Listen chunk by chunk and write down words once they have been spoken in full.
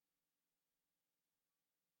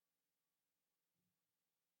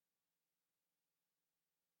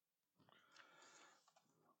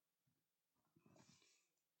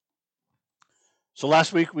So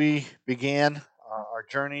last week we began our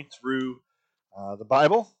journey through the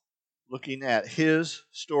Bible, looking at His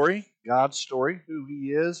story, God's story, who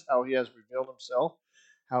He is, how He has revealed Himself,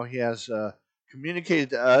 how He has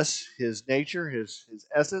communicated to us His nature, His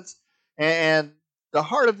essence, and the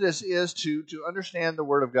heart of this is to understand the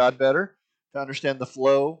Word of God better, to understand the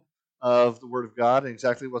flow of the Word of God and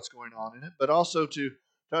exactly what's going on in it, but also to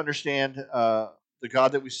understand the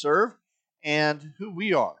God that we serve and who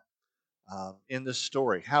we are in this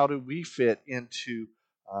story. How do we fit into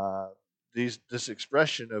uh, this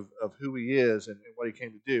expression of who he is and what he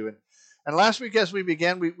came to do? And last week, as we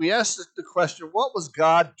began, we asked the question, what was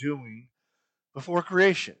God doing before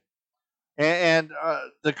creation? And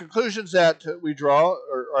the conclusions that we draw,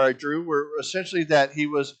 or I drew, were essentially that he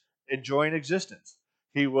was enjoying existence.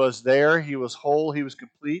 He was there, he was whole, he was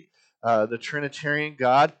complete. The Trinitarian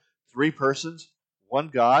God, three persons, one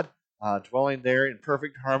God, dwelling there in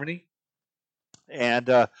perfect harmony.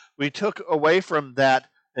 And we took away from that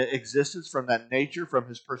existence, from that nature, from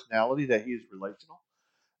his personality, that he is relational.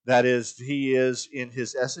 That is, he is in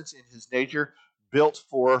his essence, in his nature, built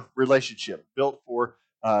for relationship, built for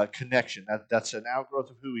connection. That's an outgrowth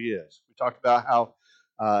of who he is. We talked about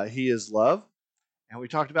how he is love, and we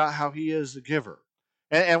talked about how he is the giver.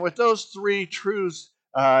 And with those three truths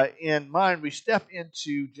in mind, we step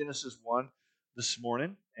into Genesis 1 this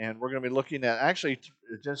morning, and we're going to be looking at actually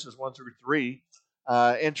Genesis 1 through 3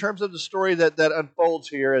 in terms of the story that unfolds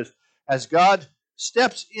here as God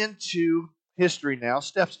steps into history now,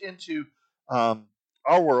 steps into um,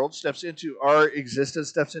 our world, steps into our existence,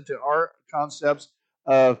 steps into our concepts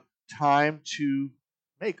of time to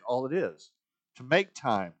make all it is, to make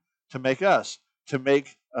time, to make us, to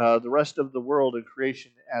make the rest of the world and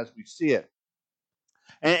creation as we see it.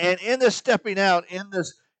 And in this stepping out, in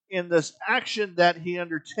this action that he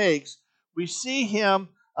undertakes, we see him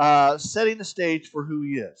setting the stage for who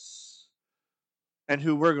he is and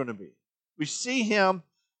who we're going to be. We see him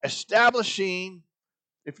establishing,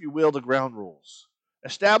 if you will, the ground rules,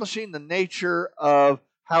 establishing the nature of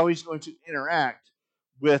how he's going to interact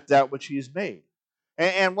with that which he has made.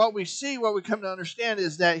 And what we see, what we come to understand,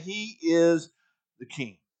 is that he is the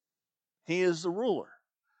king. He is the ruler.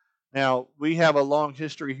 Now, we have a long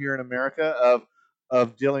history here in America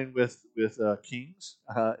of dealing with kings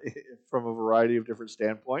from a variety of different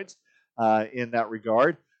standpoints in that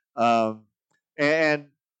regard. Um, and,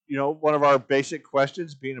 one of our basic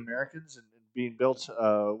questions, being Americans and being built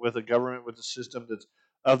with a government, with a system that's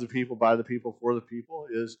of the people, by the people, for the people,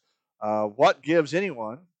 is what gives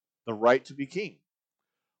anyone the right to be king?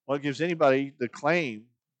 What gives anybody the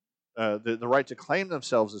right to claim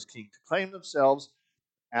themselves as king, to claim themselves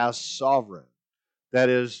as sovereign? That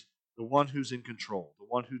is the one who's in control, the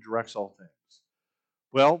one who directs all things.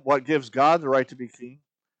 Well, what gives God the right to be king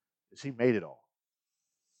is he made it all.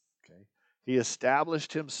 Okay? He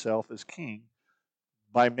established himself as king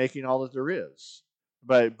by making all that there is,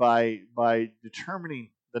 by determining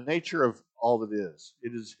the nature of all that is.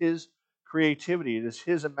 It is his creativity, it is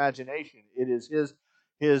his imagination, it is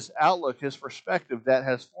his outlook, his perspective that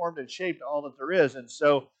has formed and shaped all that there is. And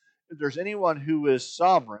so, if there's anyone who is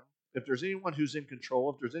sovereign, if there's anyone who's in control,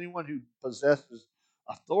 if there's anyone who possesses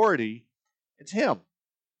authority, it's him.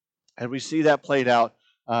 And we see that played out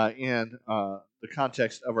in the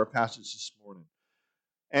context of our passage this morning.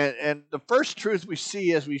 And the first truth we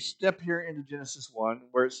see as we step here into Genesis 1,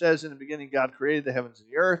 where it says in the beginning God created the heavens and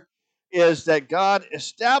the earth, is that God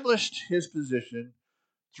established his position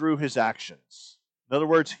through his actions. In other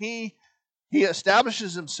words, he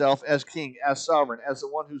establishes himself as king, as sovereign, as the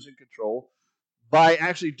one who's in control by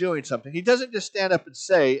actually doing something. He doesn't just stand up and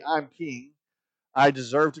say, I'm king, I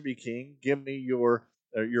deserve to be king, give me your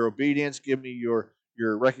obedience, give me your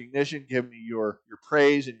recognition, give me your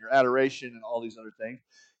praise and your adoration and all these other things.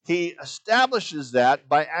 He establishes that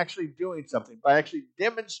by actually doing something, by actually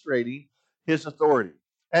demonstrating his authority.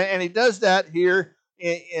 And he does that here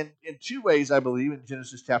in two ways, I believe, in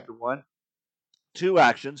Genesis chapter 1. Two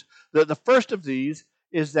actions. The first of these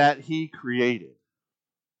is that he created.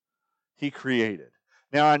 He created.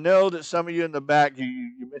 Now, I know that some of you in the back,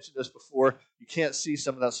 you mentioned this before, you can't see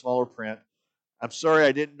some of that smaller print. I'm sorry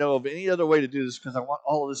I didn't know of any other way to do this because I want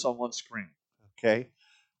all of this on one screen. Okay?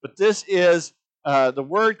 But this is, the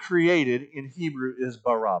word created in Hebrew is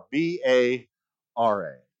bara.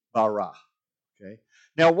 B-A-R-A. Bara. Okay?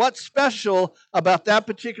 Now, what's special about that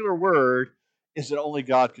particular word is that only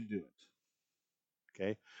God can do it.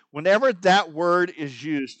 Okay? Whenever that word is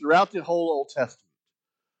used throughout the whole Old Testament,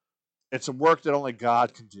 it's a work that only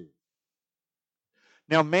God can do.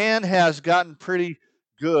 Now, man has gotten pretty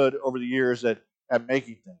good over the years at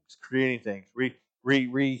making things, creating things,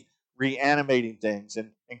 reanimating things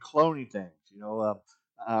and cloning things.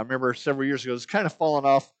 I remember several years ago, it's kind of fallen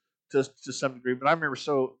off to some degree, but I remember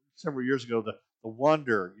several years ago the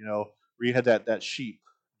wonder, where you had that sheep,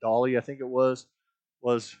 Dolly, I think it was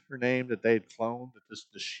her name, that they had cloned, that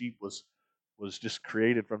the sheep was just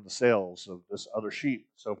created from the cells of this other sheep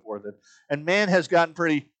and so forth. And man has gotten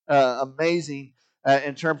pretty amazing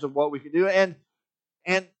in terms of what we can do. And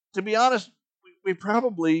to be honest, we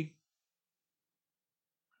probably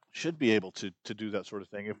should be able to do that sort of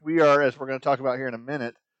thing. If we are, as we're going to talk about here in a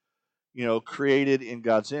minute, created in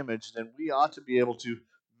God's image, then we ought to be able to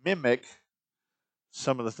mimic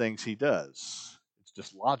some of the things he does. It's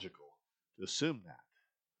just logical to assume that.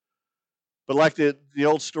 But like the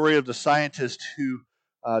old story of the scientist who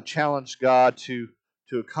challenged God to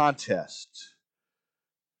a contest,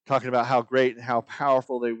 talking about how great and how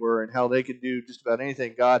powerful they were and how they could do just about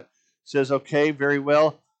anything, God says, okay, very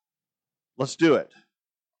well, let's do it.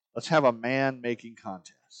 Let's have a man-making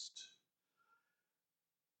contest.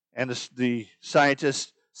 And the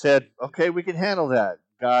scientist said, okay, we can handle that.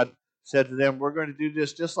 God said to them, we're going to do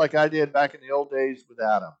this just like I did back in the old days with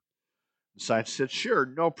Adam. The scientist said, sure,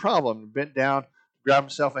 no problem. He bent down, grabbed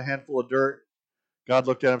himself a handful of dirt. God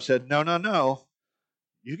looked at him and said, no, no, no.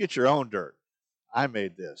 You get your own dirt. I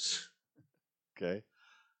made this. Okay?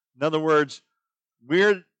 In other words,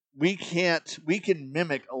 we can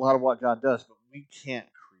mimic a lot of what God does, but we can't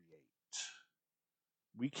create.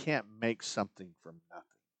 We can't make something from nothing,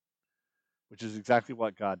 which is exactly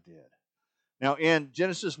what God did. Now, in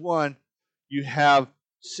Genesis 1, you have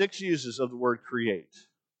 6 uses of the word create.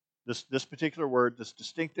 This particular word, this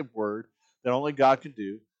distinctive word that only God can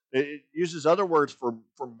do. It uses other words for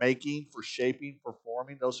making, for shaping, for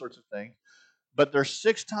forming, those sorts of things. But there's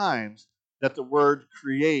 6 times that the word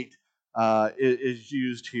create is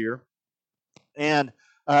used here. And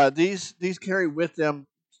these carry with them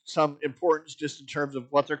some importance just in terms of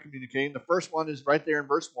what they're communicating. The first one is right there in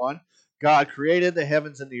verse 1. God created the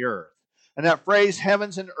heavens and the earth. And that phrase,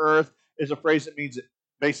 heavens and earth, is a phrase that means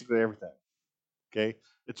basically everything. Okay?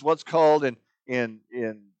 It's what's called in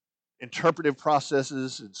interpretive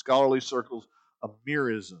processes and scholarly circles a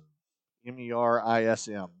merism.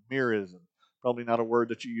 M-E-R-I-S-M. Merism. Probably not a word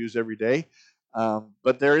that you use every day.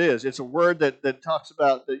 But there it is. It's a word that talks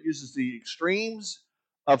about, that uses the extremes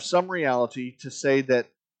of some reality to say that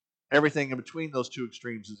everything in between those two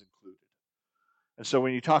extremes is included. And so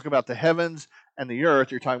when you talk about the heavens and the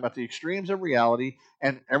earth, you're talking about the extremes of reality,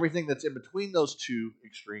 and everything that's in between those two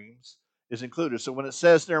extremes is included. So when it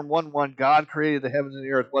says there in 1:1, God created the heavens and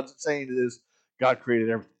the earth, what's it saying? It is God created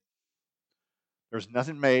everything. There's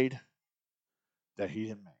nothing made that he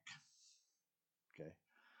didn't make. Okay?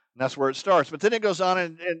 And that's where it starts. But then it goes on,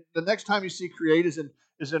 and the next time you see create is in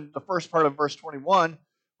the first part of verse 21,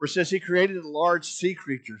 where it says he created the large sea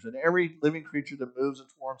creatures and every living creature that moves and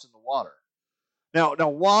swarms in the water. Now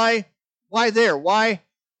why there? Why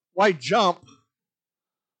jump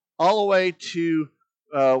all the way to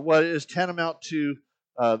what is tantamount to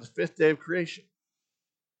the 5th day of creation?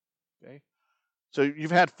 Okay, so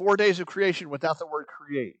you've had 4 days of creation without the word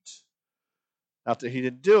create. Not that he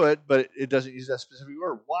didn't do it, but it doesn't use that specific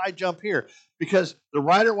word. Why jump here? Because the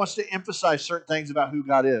writer wants to emphasize certain things about who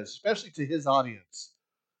God is, especially to his audience.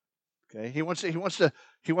 Okay, he wants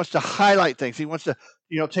to highlight things. He wants to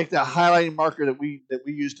take that highlighting marker that we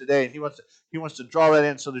use today, and he wants to draw that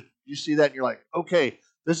in so that you see that and you're like, okay,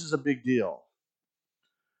 this is a big deal.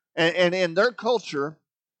 And in their culture,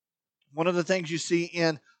 one of the things you see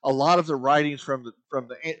in a lot of the writings from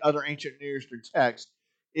the other ancient Near Eastern texts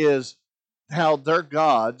is how their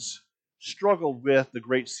gods struggled with the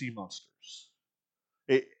great sea monsters.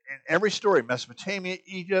 In every story, Mesopotamia,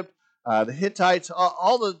 Egypt, the Hittites,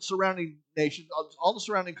 all the surrounding nations, all the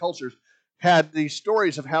surrounding cultures had these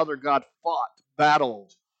stories of how their god fought,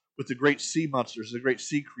 battled with the great sea monsters, the great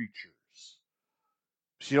sea creatures.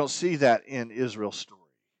 So you don't see that in Israel's story.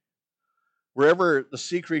 Wherever the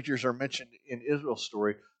sea creatures are mentioned in Israel's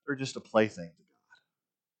story, they're just a plaything to God.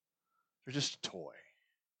 They're just a toy.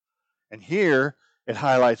 And here it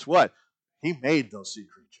highlights what? He made those sea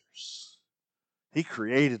creatures. He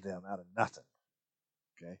created them out of nothing.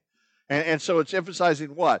 Okay? And so it's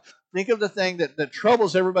emphasizing what? Think of the thing that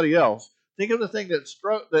troubles everybody else. Think of the thing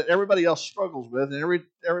that everybody else struggles with and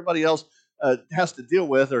everybody else has to deal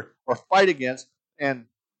with or fight against, and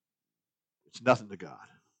it's nothing to God.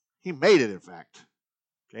 He made it, in fact.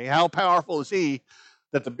 Okay, how powerful is he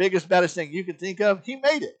that the biggest, baddest thing you can think of, he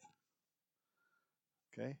made it?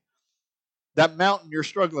 Okay, that mountain you're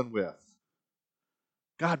struggling with,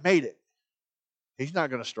 God made it. He's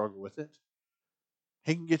not going to struggle with it.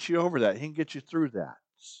 He can get you over that. He can get you through that.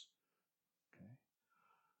 Okay.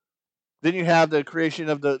 Then you have the creation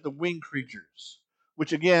of the winged creatures,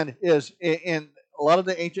 which again is in a lot of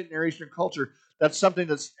the ancient Near Eastern culture, that's something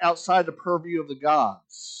that's outside the purview of the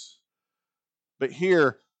gods. But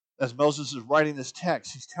here, as Moses is writing this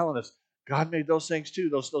text, he's telling us God made those things too.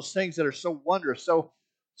 Those things that are so wondrous,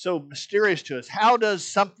 so mysterious to us. How does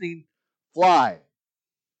something fly?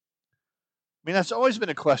 I mean, that's always been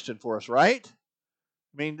a question for us, right?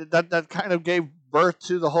 I mean, that kind of gave birth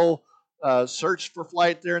to the whole search for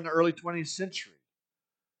flight there in the early 20th century.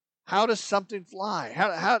 How does something fly?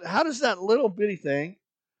 How does that little bitty thing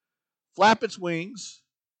flap its wings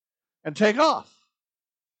and take off?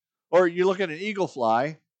 Or you look at an eagle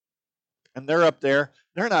fly, and they're up there.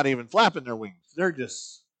 They're not even flapping their wings. They're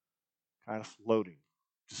just kind of floating,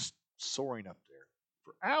 just soaring up there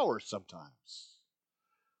for hours sometimes.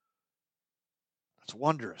 That's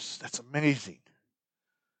wondrous. That's amazing.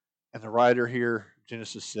 And the writer here,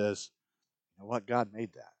 Genesis says, you know what? God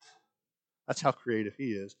made that. That's how creative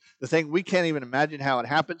He is. The thing we can't even imagine how it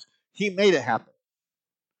happens, He made it happen.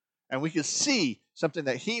 And we can see something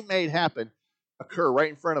that He made happen occur right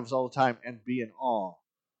in front of us all the time and be in awe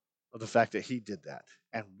of the fact that He did that.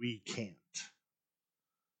 And we can't.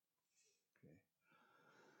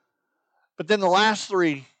 But then the last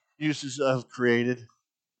three uses of created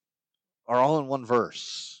are all in one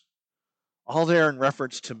verse. All there in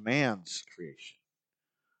reference to man's creation.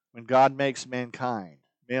 When God makes mankind,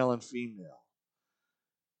 male and female.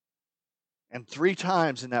 And 3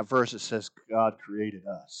 times in that verse it says God created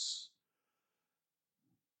us.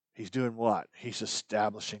 He's doing what? He's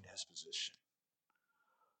establishing His position.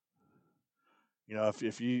 You know,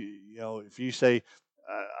 if you say,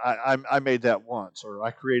 I made that once, or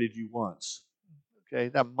I created you once, okay,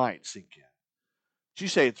 that might sink in. But you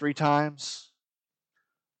say it 3 times,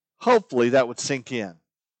 hopefully that would sink in.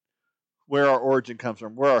 Where our origin comes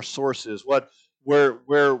from, where our source is, where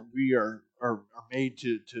we are made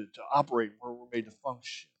to operate, where we're made to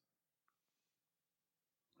function.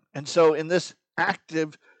 And so in this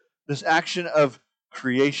action of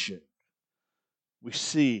creation, we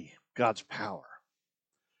see God's power.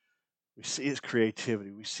 We see His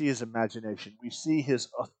creativity. We see His imagination. We see His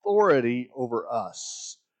authority over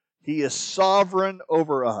us. He is sovereign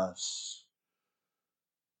over us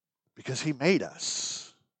because He made us.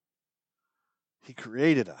 He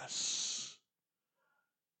created us.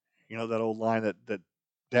 You know that old line that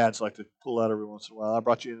dads like to pull out every once in a while. I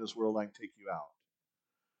brought you into this world, I can take you out.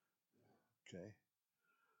 Okay.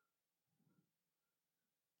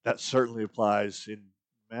 That certainly applies in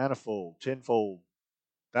manifold, tenfold,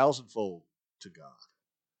 thousandfold to God.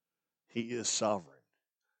 He is sovereign.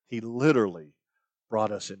 He literally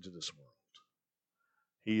brought us into this world.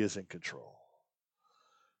 He is in control.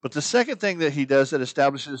 But the second thing that He does that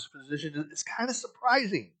establishes His position is kind of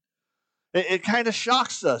surprising. It kind of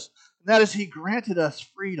shocks us. And that is He granted us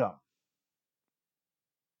freedom.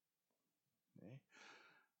 Okay.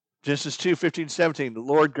 Genesis 2:15-17. The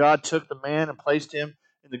Lord God took the man and placed him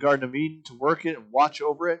in the Garden of Eden to work it and watch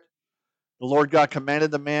over it. The Lord God commanded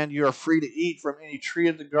the man, you are free to eat from any tree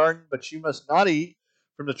of the garden, but you must not eat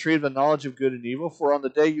from the tree of the knowledge of good and evil, for on the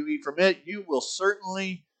day you eat from it, you will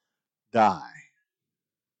certainly die.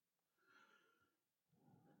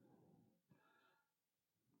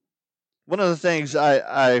 One of the things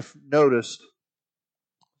I've noticed,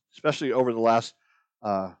 especially over the last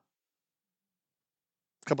couple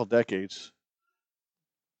of decades,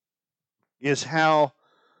 is how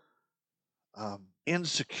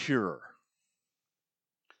insecure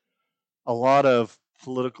a lot of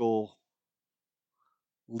political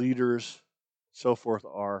leaders, so forth,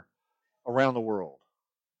 are around the world.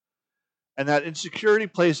 And that insecurity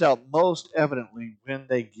plays out most evidently when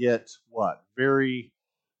they get what? Very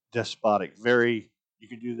despotic, very, you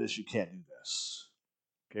can do this, you can't do this.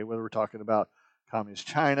 Okay, whether we're talking about communist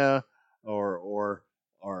China or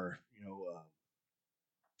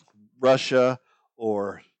Russia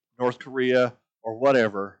or North Korea or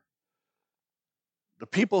whatever, the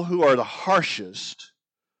people who are the harshest,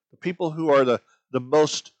 the people who are the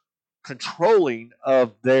most controlling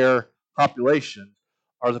of their population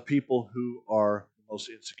are the people who are the most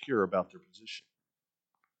insecure about their position,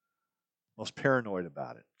 most paranoid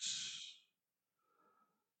about it.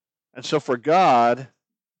 And so for God,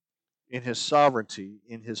 in His sovereignty,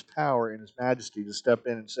 in His power, in His majesty, to step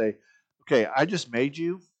in and say, okay, I just made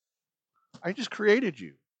you. I just created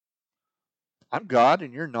you. I'm God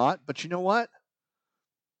and you're not, but you know what?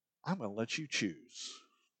 I'm going to let you choose.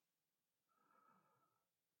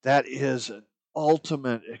 That is an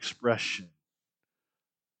ultimate expression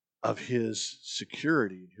of His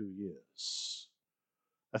security and who He is.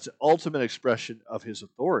 That's an ultimate expression of His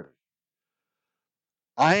authority.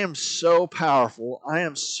 I am so powerful. I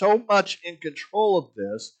am so much in control of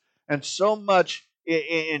this and so much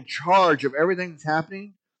in charge of everything that's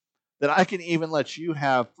happening that I can even let you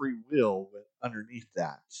have free will underneath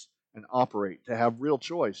that and operate, to have real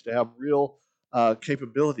choice, to have real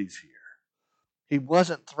capabilities here. He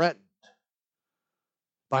wasn't threatened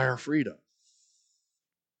by our freedom.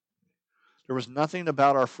 There was nothing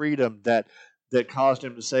about our freedom that caused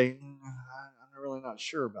him to say, I'm really not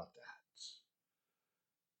sure about that.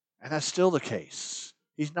 And that's still the case.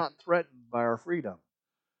 He's not threatened by our freedom.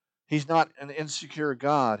 He's not an insecure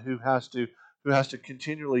God who has to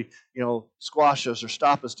continually, squash us or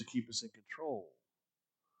stop us to keep us in control.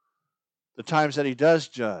 The times that he does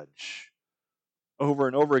judge, over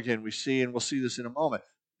and over again, we see, and we'll see this in a moment.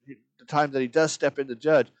 The time that he does step in to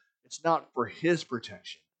judge, it's not for his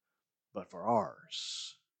protection, but for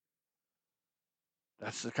ours.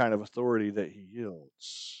 That's the kind of authority that he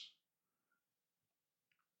yields.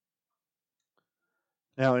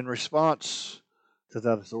 Now, in response to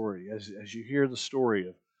that authority, as you hear the story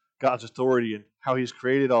of God's authority and how he's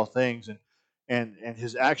created all things and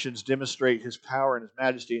his actions demonstrate his power and his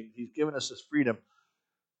majesty, and he's given us this freedom,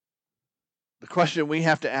 the question we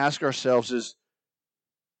have to ask ourselves is,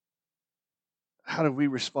 how do we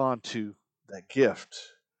respond to that gift?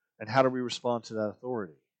 And how do we respond to that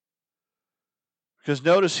authority? Because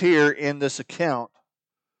notice here in this account,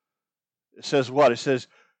 it says what? It says,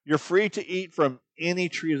 you're free to eat from any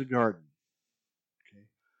tree of the garden.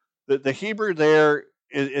 Okay. The Hebrew there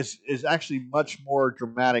is actually much more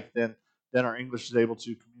dramatic than our English is able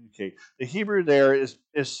to communicate. The Hebrew there is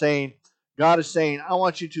saying, God is saying, I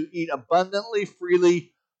want you to eat abundantly,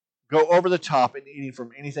 freely, go over the top in eating from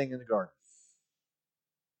anything in the garden.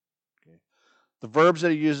 Okay. The verbs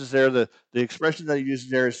that he uses there, the expression that he uses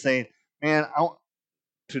there is saying, man,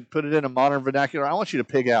 to put it in a modern vernacular, I want you to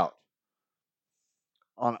pig out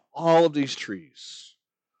on all of these trees.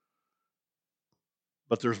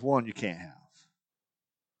 But there's one you can't have.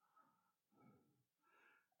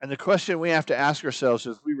 And the question we have to ask ourselves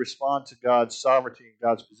as we respond to God's sovereignty and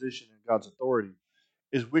God's position and God's authority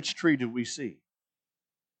is, which tree do we see?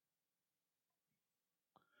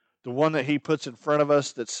 The one that he puts in front of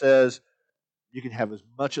us that says, you can have as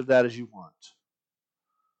much of that as you want.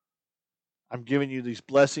 I'm giving you these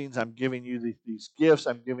blessings. I'm giving you these gifts.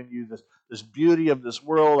 I'm giving you this beauty of this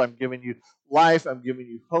world. I'm giving you life. I'm giving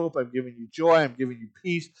you hope. I'm giving you joy. I'm giving you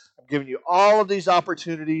peace. I'm giving you all of these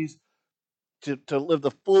opportunities to live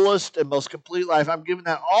the fullest and most complete life. I'm giving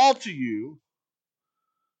that all to you.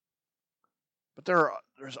 But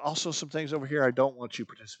there's also some things over here I don't want you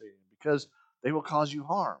participating in because they will cause you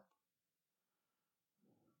harm.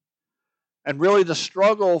 And really the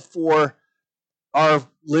struggle for our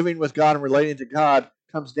living with God and relating to God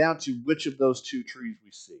comes down to which of those two trees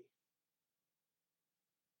we see.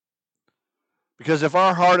 Because if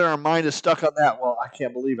our heart and our mind is stuck on that, well, I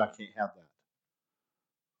can't believe I can't have that.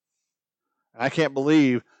 And I can't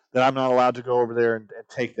believe that I'm not allowed to go over there and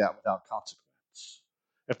take that without consequence.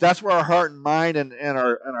 If that's where our heart and mind and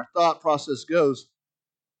our thought process goes,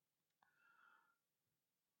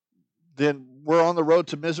 then we're on the road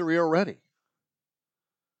to misery already.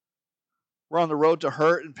 We're on the road to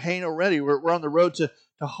hurt and pain already. We're on the road to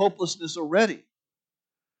hopelessness already.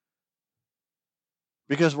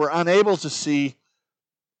 Because we're unable to see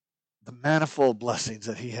the manifold blessings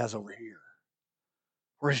that he has over here.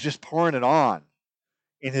 Where he's just pouring it on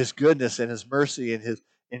in his goodness and his mercy and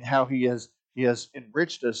in how he has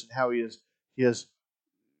enriched us and how he has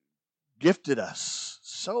gifted us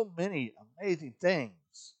so many amazing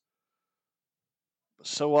things. But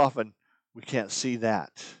so often we can't see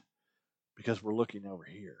that because we're looking over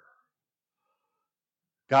here.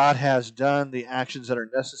 God has done the actions that are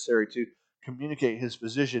necessary to communicate his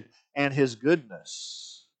position and his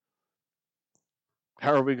goodness.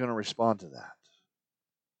 How are we going to respond to that?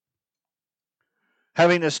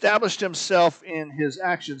 Having established himself in his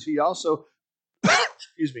actions, he also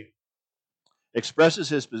expresses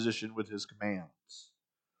his position with his commands.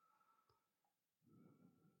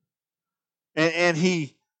 And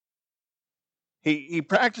he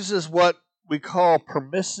practices what we call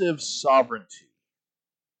permissive sovereignty.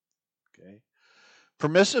 Okay?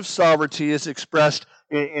 Permissive sovereignty is expressed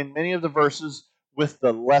in many of the verses with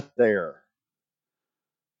the let there.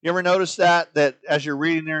 You ever notice that as you're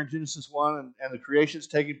reading there in Genesis 1 and the creation is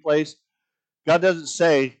taking place, God doesn't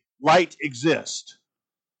say, light exist.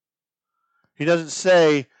 He doesn't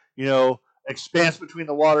say, expanse between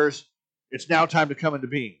the waters, it's now time to come into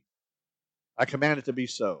being. I command it to be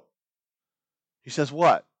so. He says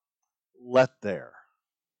what? Let there.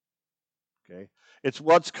 Okay? It's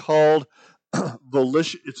what's called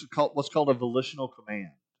It's called what's called a volitional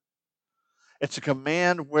command. It's a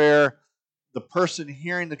command where the person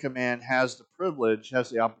hearing the command has the privilege, has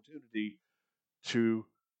the opportunity to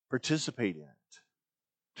participate in it,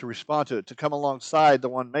 to respond to it, to come alongside the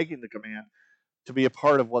one making the command, to be a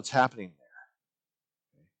part of what's happening there.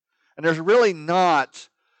 And there's really not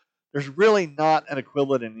an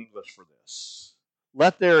equivalent in English for this.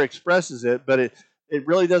 Let there expresses it, but it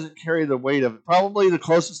really doesn't carry the weight of it. Probably the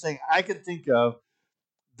closest thing I can think of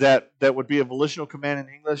that would be a volitional command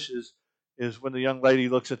in English is when the young lady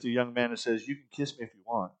looks at the young man and says, "You can kiss me if you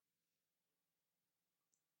want."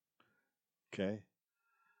 Okay.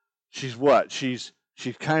 She's what? She's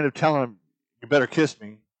kind of telling him, "You better kiss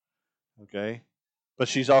me." Okay. But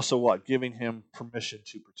she's also what? Giving him permission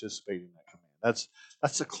to participate in that command.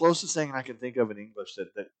 That's the closest thing I can think of in English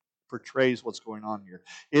that portrays what's going on here.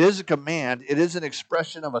 It is a command. It is an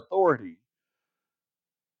expression of authority,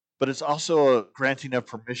 but it's also a granting of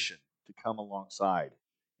permission to come alongside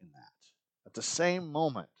in that. At the same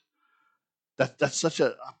moment, that's such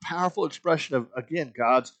a powerful expression of, again,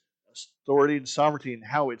 God's authority and sovereignty and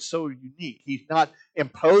how it's so unique. He's not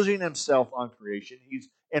imposing himself on creation. He's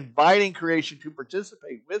inviting creation to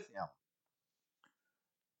participate with him,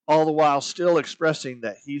 all the while still expressing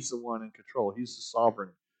that he's the one in control. He's the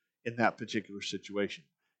sovereign in that particular situation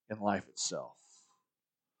in life itself.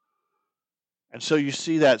 And so you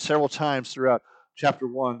see that several times throughout chapter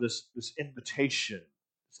 1, this invitation,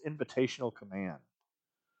 this invitational command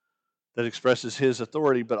that expresses his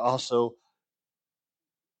authority, but also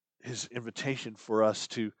his invitation for us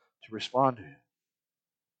to respond to him.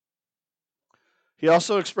 He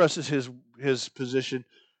also expresses his position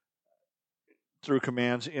through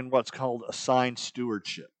commands in what's called assigned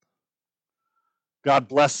stewardship. God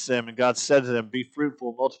blessed them, and God said to them, "Be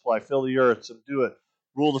fruitful, multiply, fill the earth, subdue it,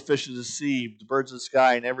 rule the fish of the sea, the birds of the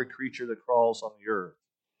sky, and every creature that crawls on the earth."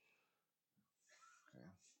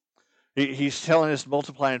 He's telling us to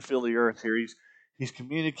multiply and fill the earth here. He's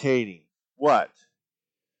communicating what?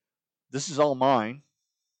 This is all mine.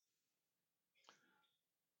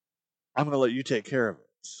 I'm going to let you take care of it.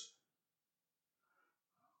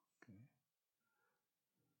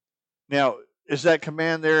 Now, is that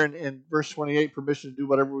command there in verse 28, permission to do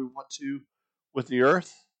whatever we want to with the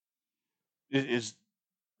earth? Is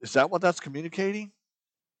that what that's communicating?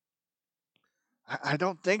 I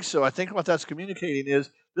don't think so. I think what that's communicating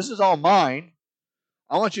is, this is all mine.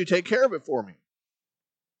 I want you to take care of it for me.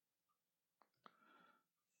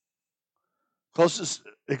 Closest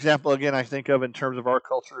example, again, I think of in terms of our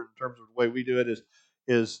culture, in terms of the way we do it,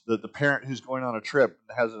 is the parent who's going on a trip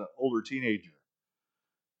and has an older teenager.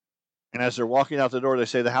 And as they're walking out the door, they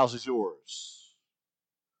say, "The house is yours."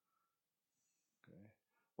 Okay.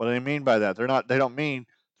 What do they mean by that? They don't mean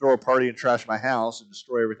throw a party and trash my house and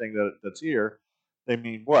destroy everything that's here. They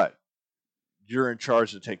mean what? You're in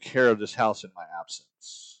charge to take care of this house in my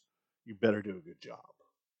absence. You better do a good job.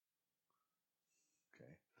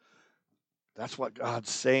 Okay. That's what God's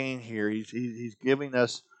saying here. He's giving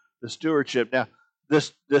us the stewardship. Now,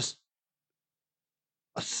 this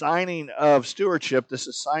assigning of stewardship, this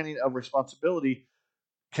assigning of responsibility,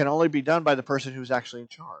 can only be done by the person who's actually in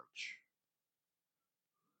charge.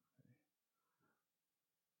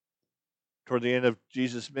 Toward the end of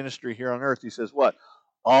Jesus' ministry here on earth, he says, what?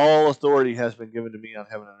 All authority has been given to me on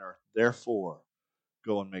heaven and earth. Therefore,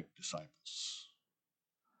 go and make disciples.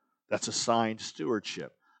 That's assigned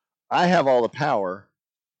stewardship. I have all the power.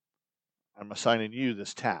 I'm assigning you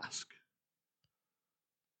this task.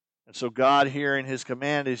 And so God here in his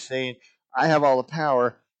command is saying, I have all the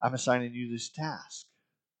power. I'm assigning you this task.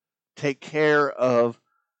 Take care of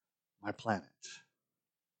my planet.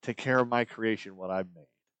 Take care of my creation, what I've made.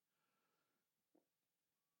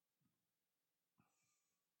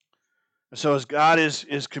 And so as God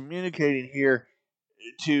is communicating here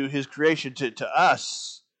to his creation, to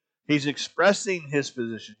us, he's expressing his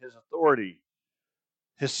position, his authority,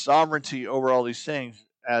 his sovereignty over all these things,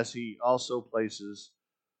 as he also places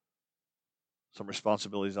some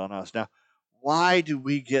responsibilities on us. Now, why do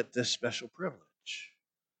we get this special privilege?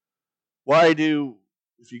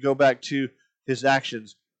 If you go back to his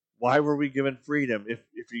actions, why were we given freedom?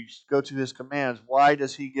 If you go to his commands, why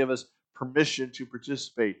does he give us permission to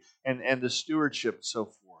participate and the stewardship and so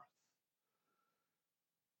forth?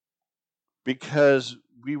 Because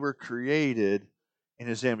we were created in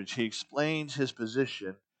his image. He explains his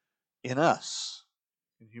position in us,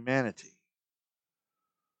 in humanity.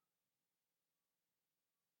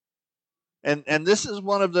 And this is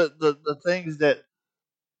one of the things that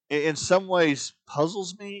in some ways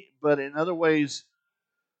puzzles me, but in other ways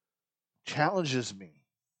challenges me.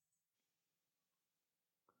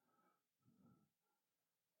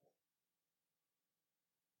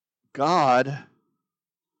 God,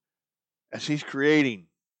 as He's creating,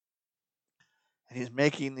 and He's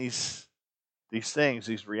making these things,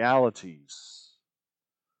 these realities,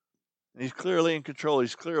 and He's clearly in control.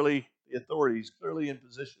 He's clearly the authority. He's clearly in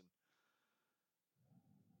position.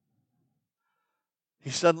 He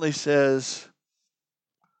suddenly says,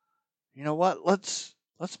 "You know what? Let's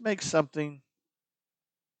make something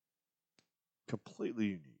completely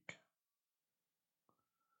unique.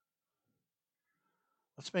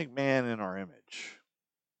 Let's make man in our image."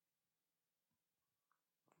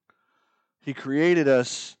 He created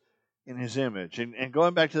us in His image. And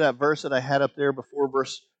going back to that verse that I had up there before,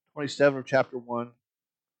 verse 27 of chapter 1,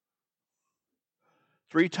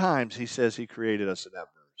 3 times He says He created us in that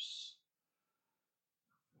verse.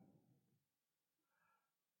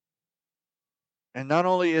 And not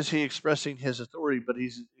only is He expressing His authority, but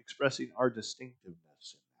He's expressing our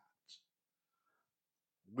distinctiveness in that.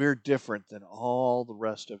 We're different than all the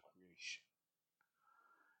rest of creation.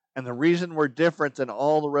 And the reason we're different than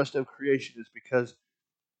all the rest of creation is because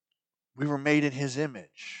we were made in His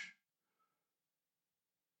image.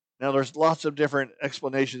 Now, there's lots of different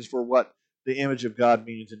explanations for what the image of God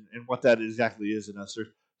means and what that exactly is in us.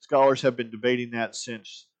 Scholars have been debating that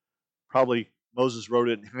since probably Moses wrote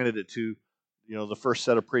it and handed it to the first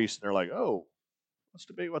set of priests, and they're like, "Oh, let's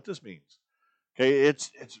debate what this means." Okay, it's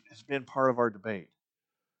been part of our debate.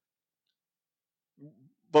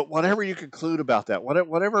 But whatever you conclude about that,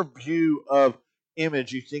 whatever view of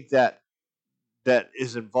image you think that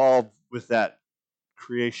is involved with that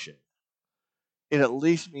creation, it at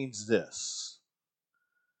least means this.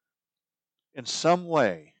 In some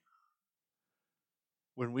way,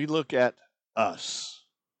 when we look at us,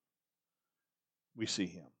 we see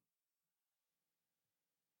Him.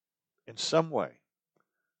 In some way,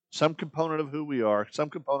 some component of who we are, some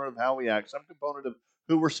component of how we act, some component of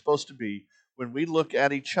who we're supposed to be, when we look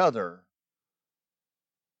at each other,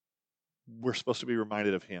 we're supposed to be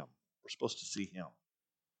reminded of Him. We're supposed to see Him.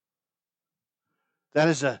 That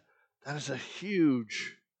is a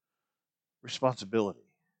huge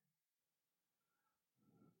responsibility.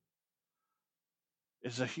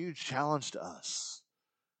 It's a huge challenge to us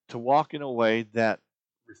to walk in a way that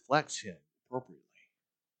reflects Him appropriately.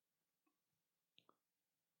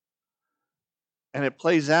 And it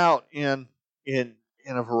plays out in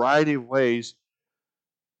a variety of ways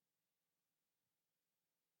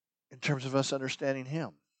in terms of us understanding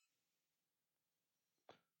Him.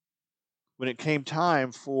 When it came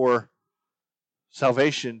time for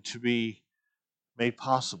salvation to be made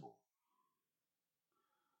possible,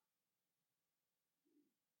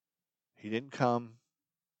 He didn't come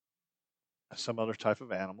as some other type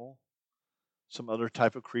of animal, some other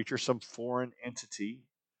type of creature, some foreign entity,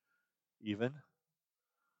 even.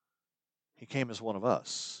 He came as one of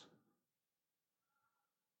us.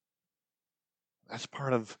 That's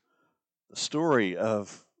part of the story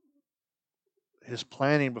of His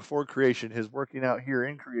planning before creation, His working out here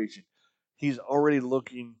in creation. He's already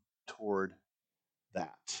looking toward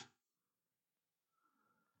that.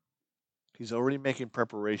 He's already making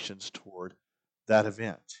preparations toward that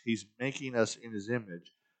event. He's making us in His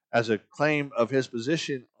image as a claim of His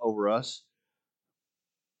position over us,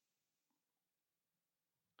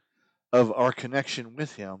 of our connection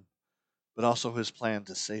with Him, but also His plan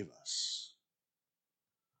to save us.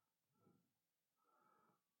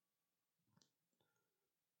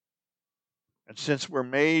 And since we're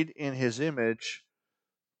made in His image,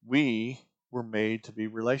 we were made to be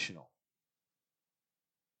relational.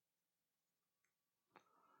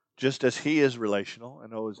 Just as He is relational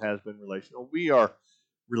and always has been relational, we are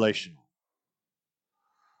relational.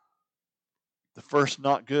 The first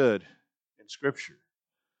not good in Scripture,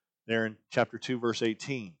 there in chapter 2, verse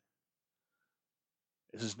 18.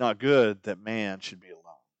 It is not good that man should be alone.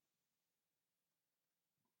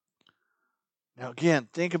 Now, again,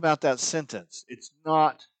 think about that sentence. It's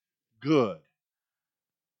not good.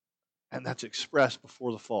 And that's expressed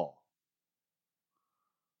before the fall.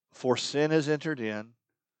 Before sin has entered in,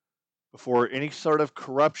 before any sort of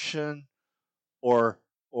corruption or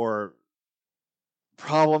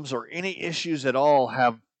problems or any issues at all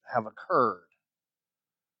have occurred.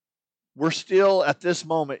 We're still at this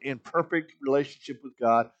moment in perfect relationship with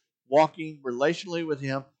God, walking relationally with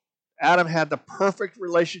Him. Adam had the perfect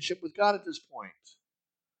relationship with God at this point.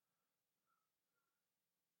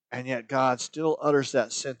 And yet God still utters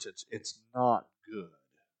that sentence, it's not good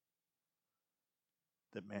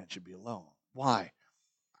that man should be alone. Why?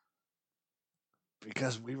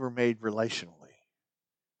 Because we were made relationally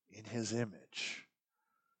in His image.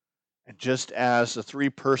 And just as the three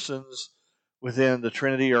persons within the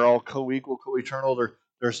Trinity are all co-equal, co-eternal, they're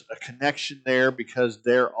There's a connection there because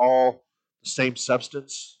they're all the same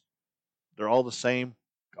substance. They're all the same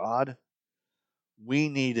God. We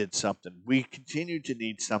needed something. We continue to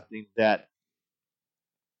need something that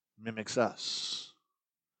mimics us,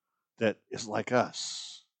 that is like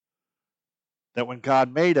us. That when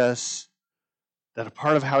God made us, that a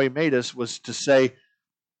part of how He made us was to say,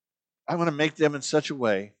 I'm going to make them in such a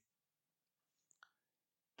way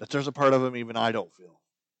that there's a part of them even I don't feel.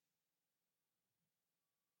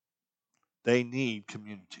 They need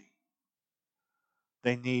community.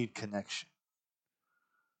 They need connection.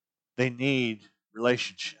 They need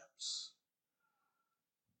relationships.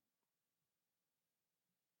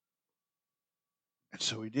 And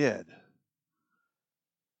so He did.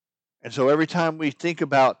 And so every time we think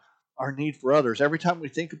about our need for others, every time we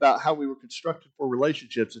think about how we were constructed for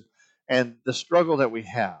relationships and the struggle that we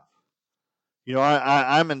have,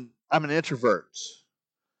 I'm an introvert.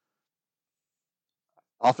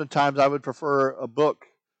 Oftentimes I would prefer a book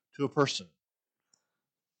to a person.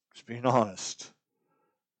 Just being honest.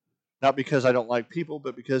 Not because I don't like people,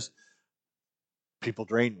 but because people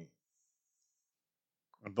drain me.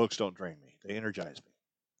 And books don't drain me. They energize me.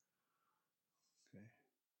 Okay?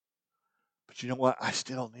 But you know what? I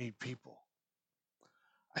still need people.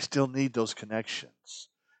 I still need those connections.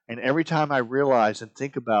 And every time I realize and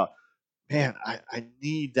think about, man, I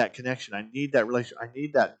need that connection. I need that relation. I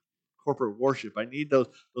need that corporate worship. I need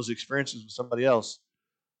those experiences with somebody else.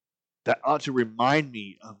 That ought to remind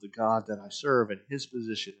me of the God that I serve and His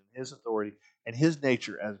position and His authority and His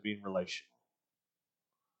nature as being relational.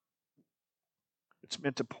 It's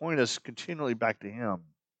meant to point us continually back to Him.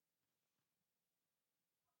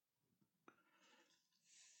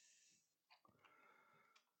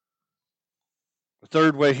 The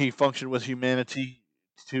third way He functioned with humanity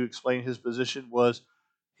to explain His position was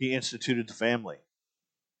He instituted the family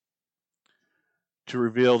to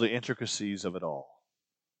reveal the intricacies of it all.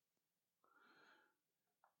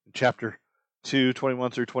 In chapter 2,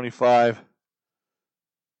 21 through 25, it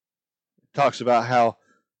talks about how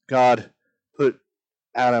God put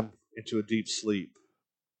Adam into a deep sleep.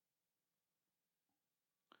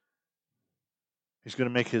 He's going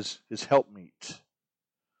to make his helpmeet,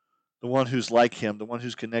 the one who's like him, the one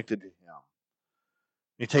who's connected to him.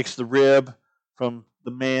 He takes the rib from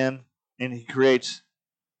the man and he creates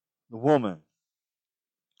the woman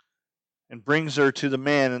and brings her to the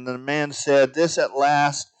man. And the man said, "This at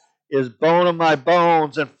last is bone of my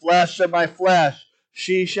bones and flesh of my flesh.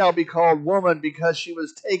 She shall be called woman because she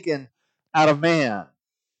was taken out of man."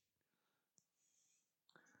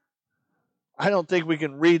 I don't think we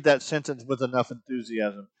can read that sentence with enough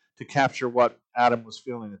enthusiasm to capture what Adam was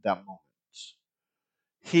feeling at that moment.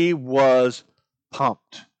 He was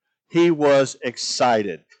pumped. He was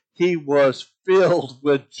excited. He was filled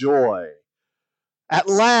with joy. At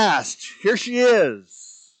last, here she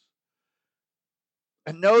is.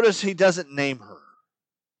 And notice he doesn't name her.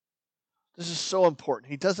 This is so important.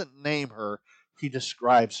 He doesn't name her, he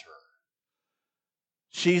describes her.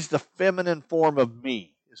 She's the feminine form of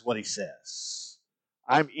me, is what he says.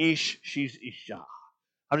 I'm Ish, she's Isha.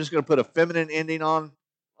 I'm just going to put a feminine ending on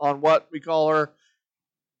what we call her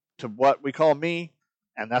to what we call me,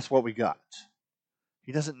 and that's what we got.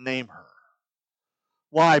 He doesn't name her.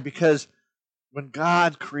 Why? Because when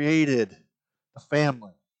God created the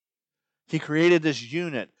family, He created this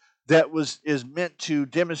unit that is meant to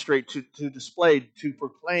demonstrate, to display, to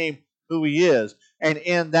proclaim who He is. And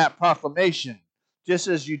in that proclamation, just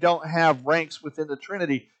as you don't have ranks within the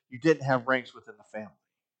Trinity, you didn't have ranks within the family.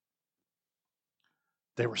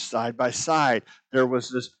 They were side by side. There was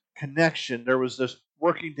this connection. There was this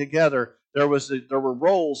working together. There were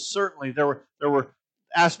roles. Certainly, there were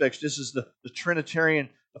aspects. This is the Trinitarian.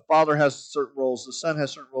 The Father has certain roles. The Son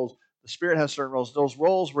has certain roles. The Spirit has certain roles. Those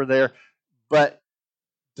roles were there, but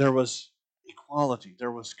there was equality.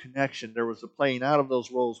 There was connection. There was the playing out of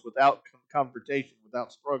those roles without confrontation,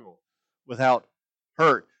 without struggle, without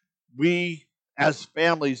hurt. We as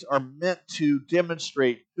families are meant to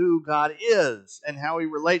demonstrate who God is and how He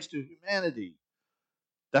relates to humanity.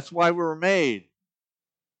 That's why we were made.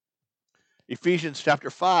 Ephesians chapter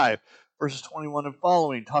 5, verses 21 and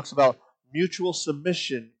following talks about mutual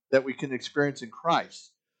submission that we can experience in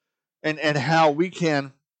Christ. And how we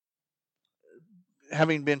can,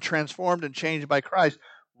 having been transformed and changed by Christ,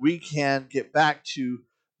 we can get back to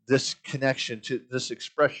this connection, to this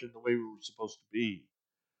expression the way we were supposed to be.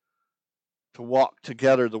 To walk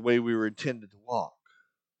together the way we were intended to walk.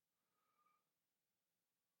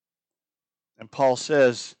 And Paul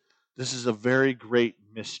says this is a very great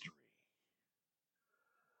mystery.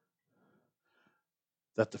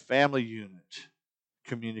 That the family unit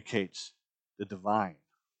communicates the divine.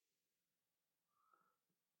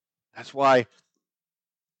 That's why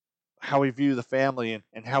how we view the family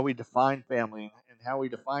and how we define family and how we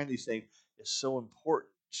define these things is so important,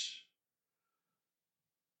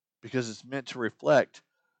 because it's meant to reflect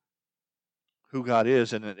who God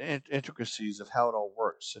is and the intricacies of how it all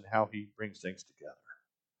works and how He brings things together.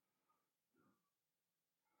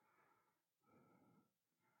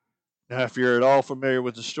 Now, if you're at all familiar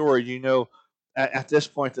with the story, you know at this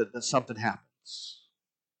point that something happens.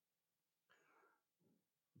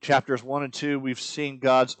 Chapters 1 and 2, we've seen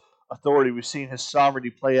God's authority. We've seen His sovereignty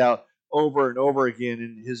play out over and over again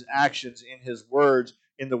in His actions, in His words,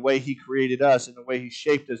 in the way He created us, in the way He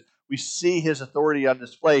shaped us. We see His authority on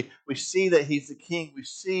display. We see that He's the King. We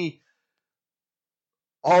see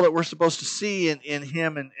all that we're supposed to see in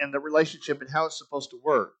Him and the relationship and how it's supposed to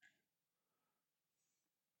work.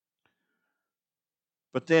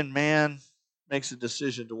 But then man makes a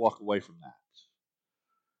decision to walk away from that,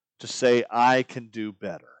 to say, I can do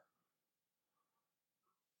better.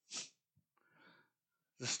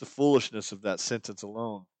 Just the foolishness of that sentence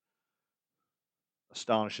alone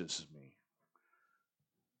astonishes me.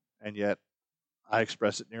 And yet, I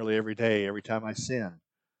express it nearly every day. Every time I sin,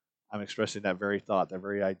 I'm expressing that very thought, that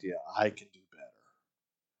very idea. I can do better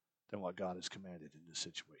than what God has commanded in this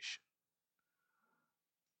situation.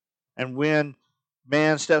 And when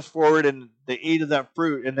man steps forward and they eat of that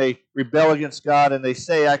fruit and they rebel against God and they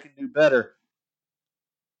say, I can do better,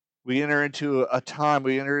 we enter into a time,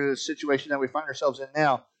 we enter into a situation that we find ourselves in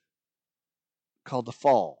now called the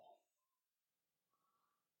fall.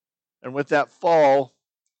 And with that fall,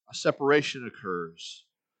 a separation occurs,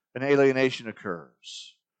 an alienation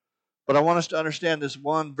occurs. But I want us to understand this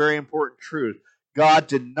one very important truth. God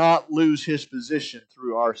did not lose His position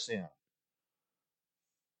through our sin.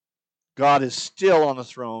 God is still on the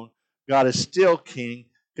throne. God is still king.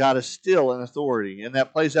 God is still in authority. And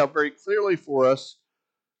that plays out very clearly for us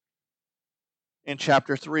in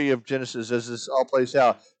chapter 3 of Genesis as this all plays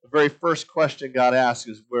out. The very first question God asks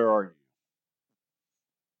is, where are you?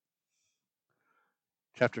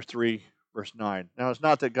 Chapter 3, verse 9. Now, it's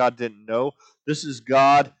not that God didn't know. This is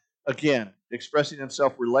God, again, expressing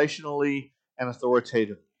Himself relationally and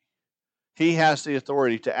authoritatively. He has the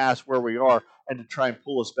authority to ask where we are and to try and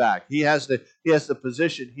pull us back. He has the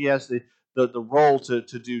position, He has the role to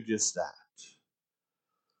do just that.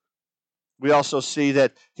 We also see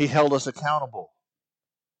that He held us accountable.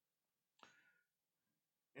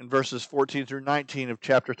 In verses 14 through 19 of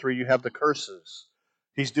chapter 3, you have the curses.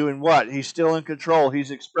 He's doing what? He's still in control.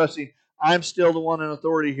 He's expressing, I'm still the one in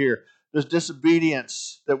authority here. This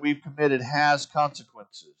disobedience that we've committed has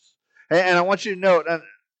consequences. And I want you to note, and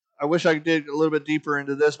I wish I could dig a little bit deeper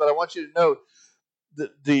into this, but I want you to note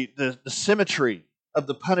the symmetry of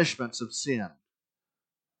the punishments of sin.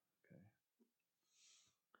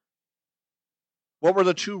 What were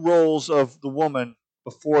the two roles of the woman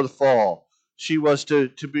before the fall? She was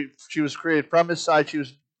she was created from His side. She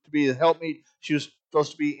was to be the helpmeet. She was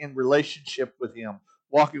supposed to be in relationship with Him,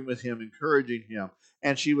 walking with Him, encouraging Him.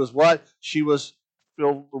 And she was what? She was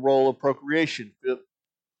filled the role of procreation,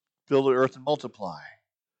 fill the earth and multiply.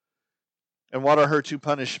 And what are her two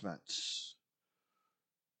punishments?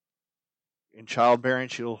 In childbearing,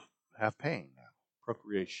 she'll have pain,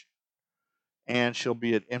 procreation, and she'll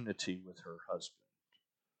be at enmity with her husband.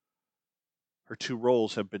 Her two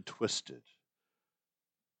roles have been twisted,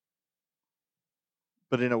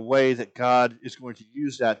 but in a way that God is going to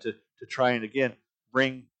use that to try and, again,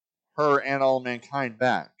 bring her and all mankind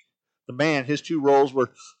back. The man, his two roles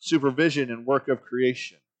were supervision and work of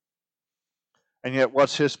creation. And yet,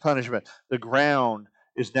 what's his punishment? The ground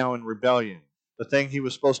is now in rebellion. The thing he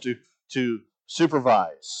was supposed to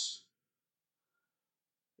supervise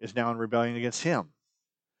is now in rebellion against him.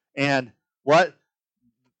 And what?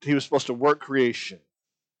 He was supposed to work creation.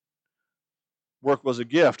 Work was a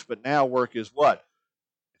gift, but now work is what?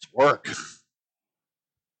 It's work.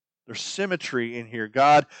 There's symmetry in here.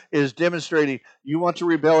 God is demonstrating, you want to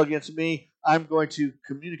rebel against me, I'm going to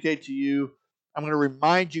communicate to you, I'm going to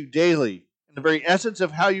remind you daily, in the very essence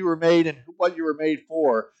of how you were made and what you were made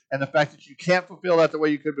for, and the fact that you can't fulfill that the way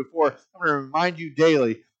you could before, I'm going to remind you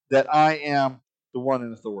daily that I am the one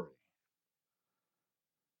in authority.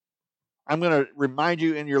 I'm going to remind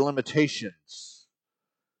you in your limitations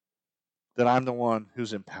that I'm the one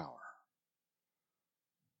who's in power.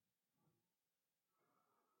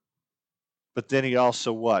 But then He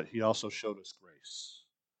also what? He also showed us grace.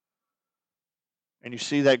 And you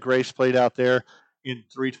see that grace played out there in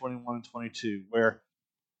 3:21 and 22, where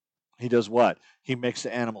He does what? He makes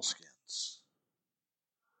the animal skins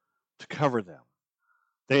to cover them.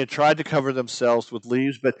 They had tried to cover themselves with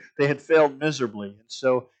leaves, but they had failed miserably. And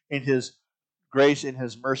so in His grace, in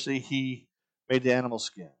his mercy, he made the animal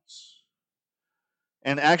skins.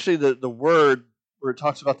 And actually, the word where it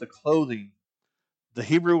talks about the clothing, the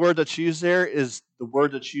Hebrew word that's used there is the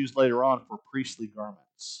word that's used later on for priestly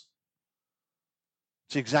garments.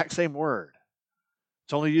 It's the exact same word.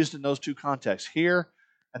 It's only used in those two contexts, here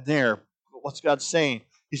and there. What's God saying?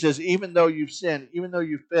 He says, even though you've sinned, even though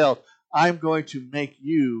you've failed, I'm going to make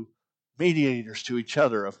you mediators to each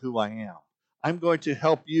other of who I am. I'm going to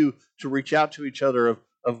help you to reach out to each other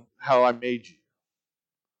of how I made you.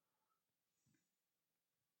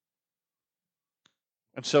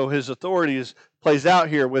 And so his authority plays out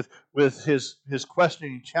here with his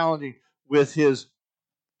questioning, challenging, with his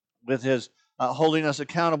holding us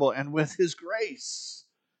accountable, and with his grace,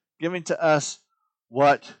 giving to us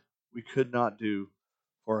what we could not do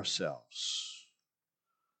for ourselves.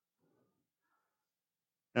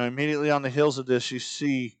 Now, immediately on the heels of this, you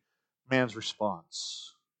see man's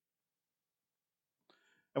response.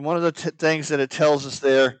 And one of the things that it tells us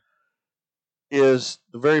there is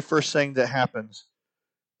the very first thing that happens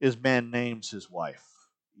is man names his wife,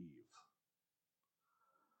 Eve,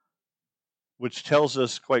 which tells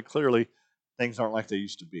us quite clearly things aren't like they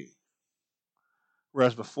used to be.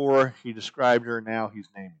 Whereas before he described her, now he's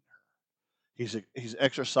naming her. He's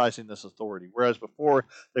exercising this authority. Whereas before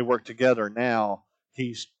they worked together, now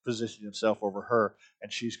he's positioning himself over her,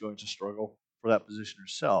 and she's going to struggle for that position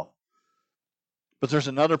herself. But there's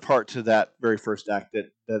another part to that very first act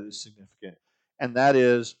that is significant, and that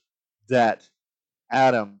is that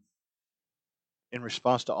Adam, in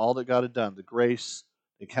response to all that God had done, the grace,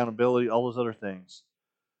 the accountability, all those other things,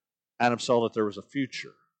 Adam saw that there was a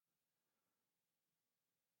future.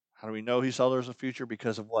 How do we know he saw there was a future?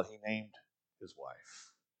 Because of what he named his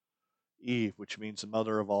wife, Eve, which means the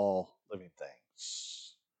mother of all living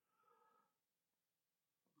things.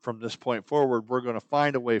 From this point forward, we're going to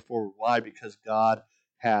find a way forward. Why? Because God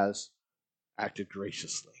has acted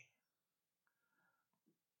graciously.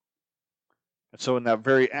 And so in that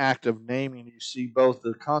very act of naming, you see both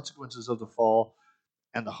the consequences of the fall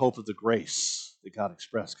and the hope of the grace that God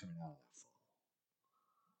expressed coming out of that fall.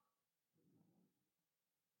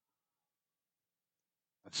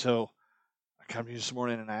 And so I come to you this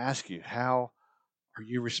morning and I ask you, how are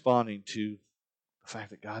you responding to the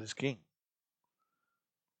fact that God is king?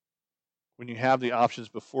 When you have the options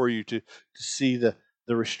before you to see the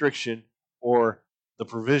restriction or the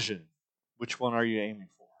provision, which one are you aiming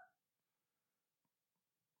for?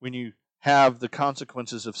 When you have the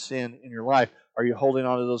consequences of sin in your life, are you holding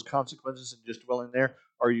on to those consequences and just dwelling there?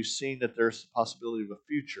 Or are you seeing that there's the possibility of a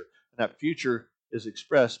future? And that future is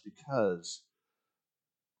expressed because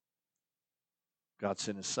God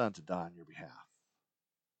sent his son to die on your behalf.